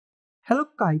Hello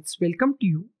guys, welcome to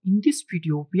you. In this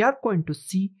video, we are going to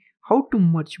see how to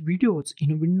merge videos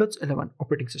in a Windows 11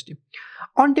 operating system.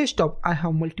 On desktop, I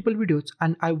have multiple videos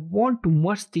and I want to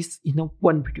merge this in a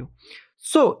one video.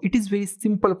 So it is very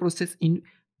simple process in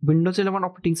Windows 11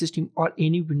 operating system or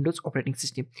any Windows operating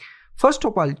system. First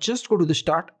of all, just go to the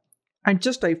start and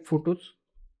just type photos.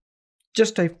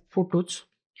 Just type photos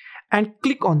and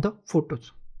click on the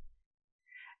photos.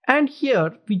 And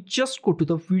here we just go to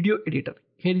the video editor.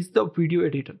 Here is the video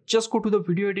editor. Just go to the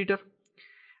video editor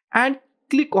and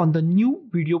click on the new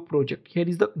video project. Here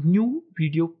is the new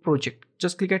video project.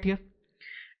 Just click at here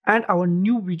and our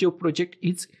new video project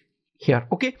is here.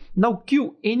 Okay, now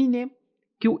give any name.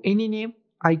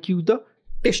 I give the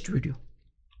test video.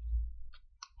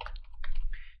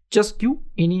 Just give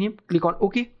any name. Click on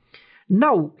OK.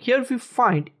 Now here we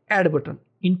find add button.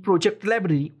 In project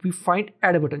library we find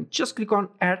add button. Just click on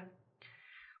add.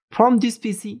 From this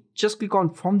PC, just click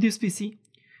on from this PC.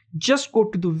 Just go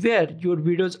to the where your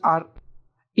videos are.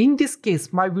 In this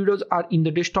case, my videos are in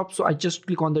the desktop, so I just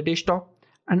click on the desktop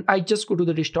and I just go to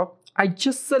the desktop. I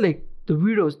just select the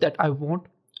videos that I want.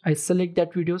 I select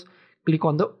that videos, click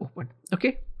on the open.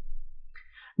 Okay.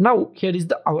 Now here is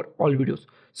the our all videos.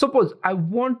 Suppose I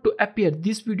want to appear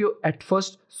this video at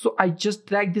first, so I just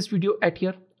drag this video at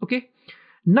here. Okay.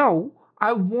 Now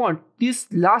I want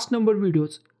this last number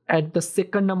videos at the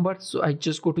second number, so I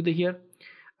just go to the here,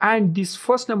 and this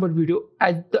first number video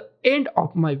at the end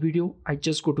of my video I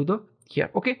just go to the here.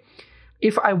 Okay,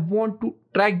 if I want to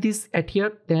drag this at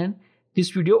here, then this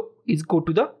video is go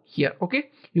to the here. Okay,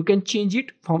 you can change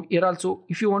it from here also.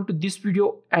 If you want to this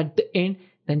video at the end,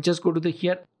 then just go to the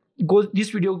here, this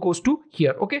video goes to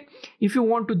here. Okay, if you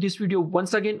want to this video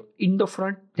once again in the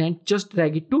front, then just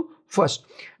drag it to first.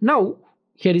 Now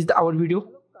here is the our video.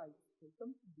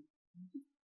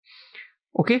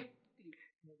 Okay,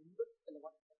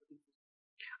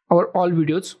 our all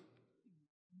videos,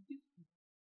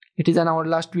 it is an our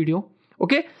last video.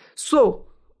 Okay, so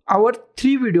our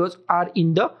three videos are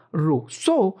in the row,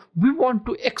 so we want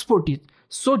to export it.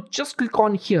 So just click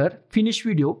on here finish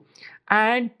video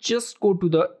and just go to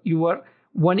the your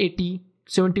 180,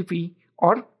 70p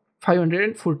or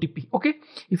 540p. Okay,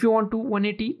 if you want to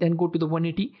 180, then go to the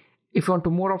 180. If you want to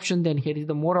more option, then here is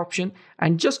the more option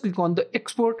and just click on the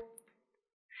export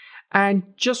and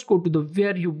just go to the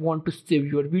where you want to save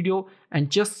your video and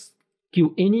just give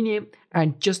any name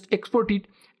and just export it,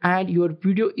 and your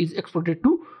video is exported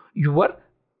to your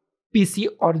PC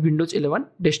or Windows 11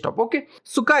 desktop. Okay,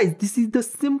 so guys, this is the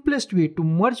simplest way to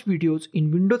merge videos in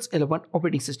Windows 11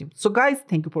 operating system. So guys,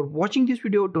 thank you for watching this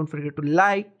video. Don't forget to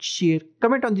like, share,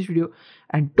 comment on this video,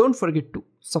 and don't forget to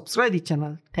subscribe the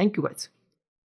channel. Thank you guys.